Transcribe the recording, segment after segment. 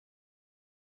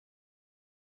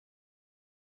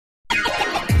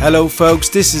Hello folks,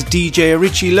 this is DJ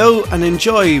Richie Lowe and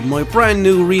enjoy my brand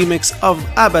new remix of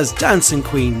ABBA's Dancing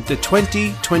Queen, the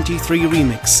 2023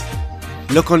 remix.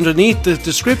 Look underneath the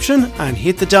description and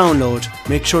hit the download.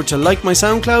 Make sure to like my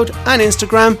SoundCloud and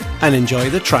Instagram and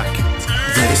enjoy the track.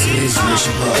 This is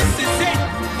Richie Lowe.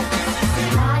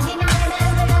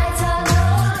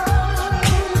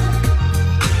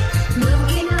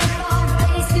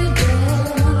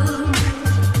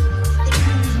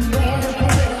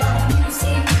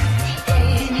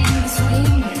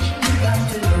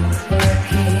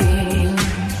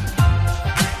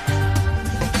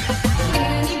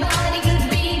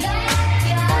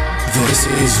 This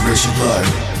is Richie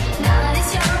Lowe.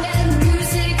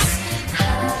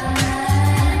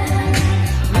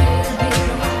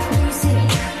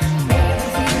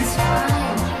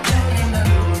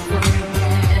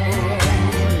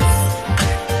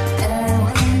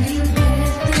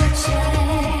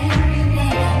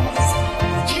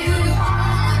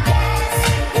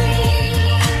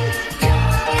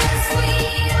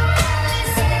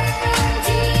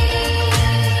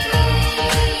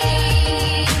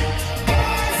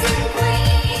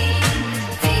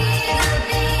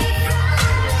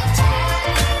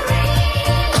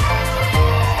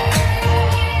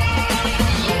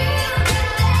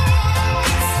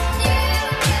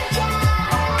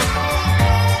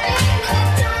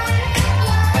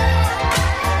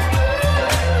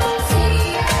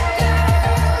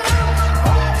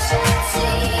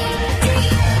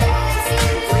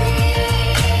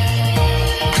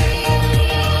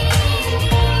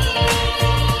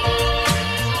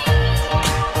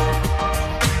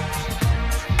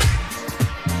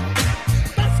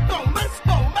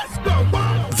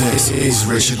 This is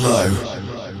Richie Lowe.